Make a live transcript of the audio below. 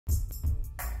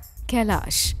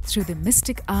Kailash through the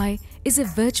mystic eye is a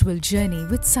virtual journey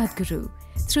with Sadhguru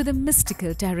through the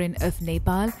mystical terrain of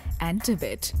Nepal and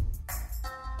Tibet.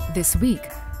 This week,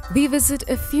 we visit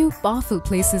a few powerful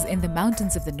places in the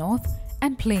mountains of the north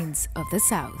and plains of the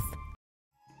south.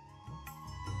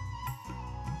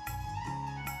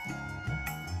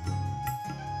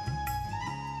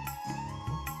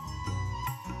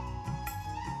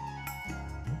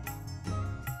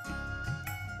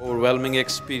 Overwhelming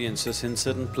experiences in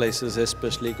certain places,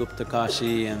 especially Gupta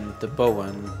Kashi and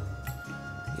Tapovan.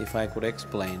 If I could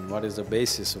explain what is the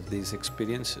basis of these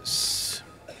experiences.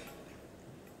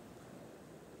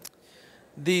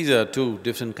 These are two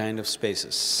different kind of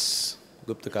spaces,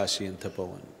 Gupta Kashi and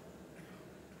Tapovan.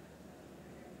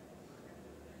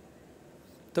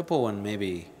 Tapovan,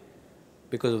 maybe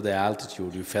because of the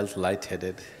altitude you felt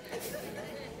lightheaded.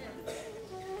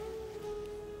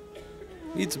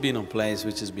 It's been a place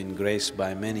which has been graced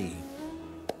by many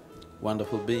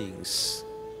wonderful beings.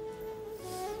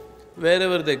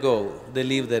 Wherever they go, they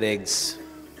leave their eggs.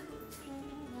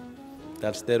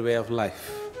 That's their way of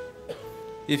life.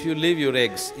 If you leave your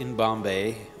eggs in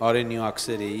Bombay or in New York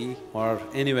City or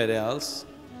anywhere else,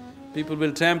 people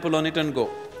will trample on it and go,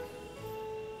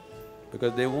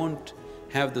 because they won't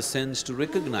have the sense to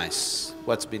recognize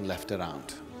what's been left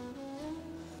around.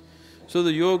 So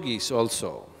the yogis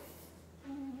also,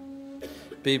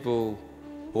 people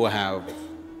who have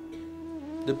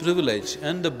the privilege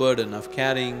and the burden of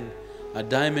carrying a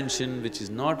dimension which is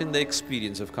not in the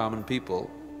experience of common people,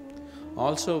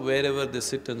 also wherever they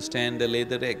sit and stand, they lay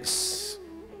their eggs.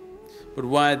 But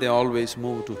why they always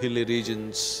move to hilly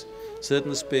regions,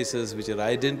 certain spaces which are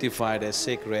identified as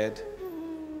sacred,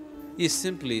 is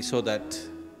simply so that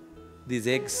these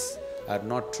eggs are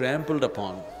not trampled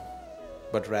upon,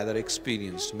 but rather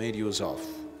experienced, made use of,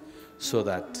 so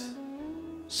that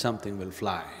something will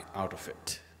fly out of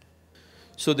it.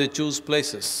 So they choose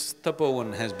places.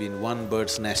 Tapovan has been one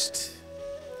bird's nest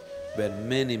where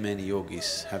many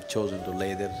yogis have chosen to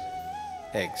lay their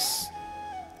eggs.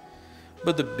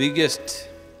 But the biggest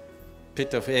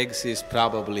pit of eggs is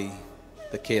probably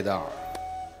the Kedar.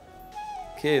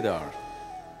 Kedar,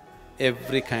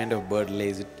 every kind of bird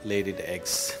laid its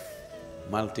eggs,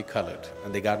 multicolored,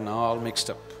 and they got all mixed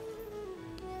up.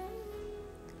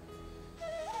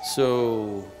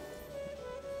 So,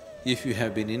 if you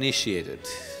have been initiated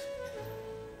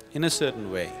in a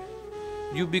certain way,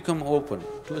 you become open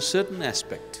to a certain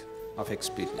aspect of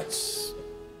experience.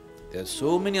 There are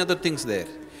so many other things there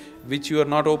which you are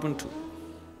not open to.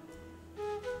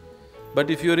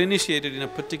 But if you are initiated in a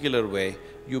particular way,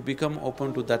 you become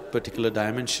open to that particular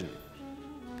dimension.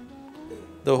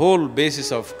 The whole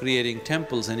basis of creating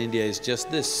temples in India is just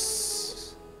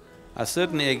this. A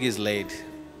certain egg is laid,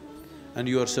 and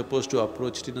you are supposed to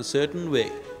approach it in a certain way.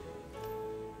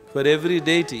 For every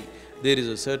deity, there is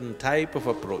a certain type of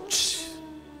approach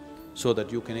so that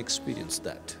you can experience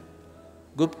that.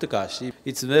 Gupta Kashi,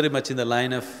 it's very much in the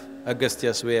line of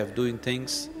Agastya's way of doing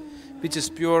things, which is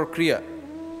pure Kriya,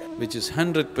 which is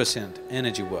 100%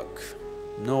 energy work.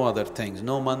 No other things,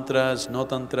 no mantras, no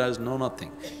tantras, no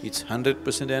nothing. It's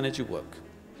 100% energy work.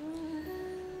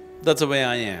 That's the way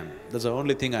I am, that's the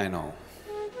only thing I know.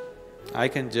 I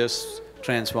can just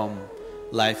transform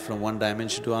life from one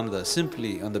dimension to another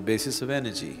simply on the basis of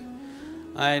energy.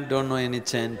 I don't know any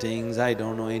chantings, I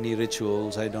don't know any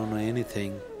rituals, I don't know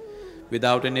anything.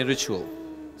 Without any ritual,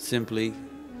 simply,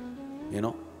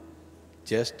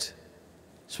 just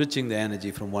switching the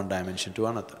energy from one dimension to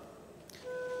another.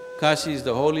 Kashi is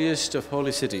the holiest of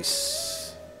holy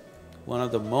cities, one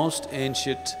of the most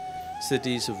ancient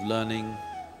cities of learning.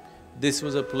 This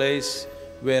was a place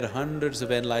where hundreds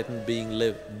of enlightened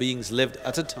beings lived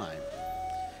at a time.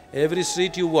 Every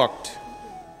street you walked,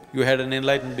 you had an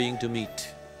enlightened being to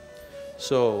meet.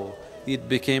 So, it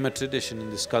became a tradition in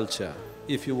this culture,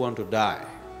 if you want to die,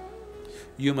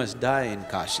 you must die in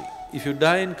Kashi. If you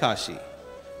die in Kashi,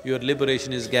 your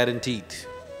liberation is guaranteed,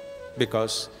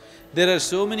 because there are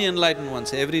so many enlightened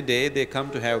ones, every day they come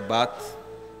to have bath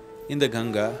in the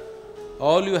Ganga.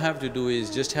 All you have to do is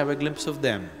just have a glimpse of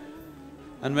them.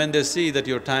 And when they see that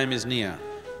your time is near,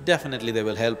 definitely they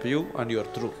will help you and you're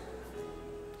through.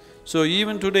 So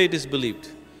even today it is believed,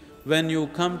 when you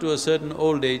come to a certain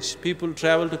old age, people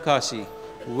travel to Kashi,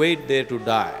 wait there to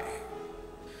die.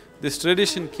 This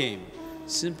tradition came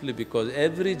simply because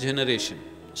every generation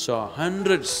saw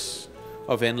hundreds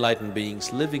of enlightened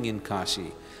beings living in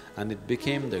Kashi, and it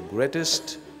became the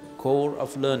greatest core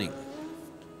of learning.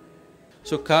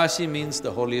 So Kashi means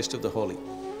the holiest of the holy.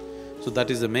 So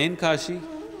that is the main Kashi.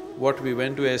 What we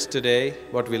went to yesterday,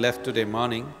 what we left today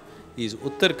morning is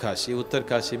Uttar Kashi. Uttar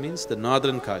Kashi means the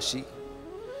northern Kashi.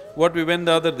 What we went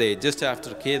the other day, just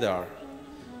after Kedar,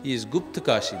 is Gupt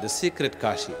Kashi, the secret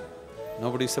Kashi.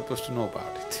 Nobody is supposed to know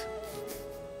about it.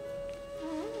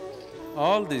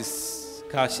 All these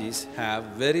Kashis have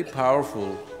very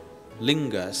powerful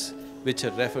lingas which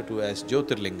are referred to as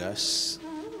Jyotirlingas.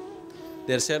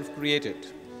 They're self-created.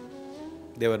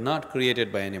 They were not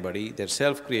created by anybody, they're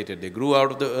self-created. They grew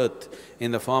out of the earth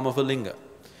in the form of a linga.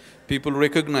 People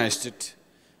recognized it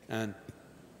and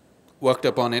worked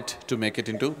upon it to make it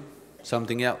into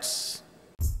something else.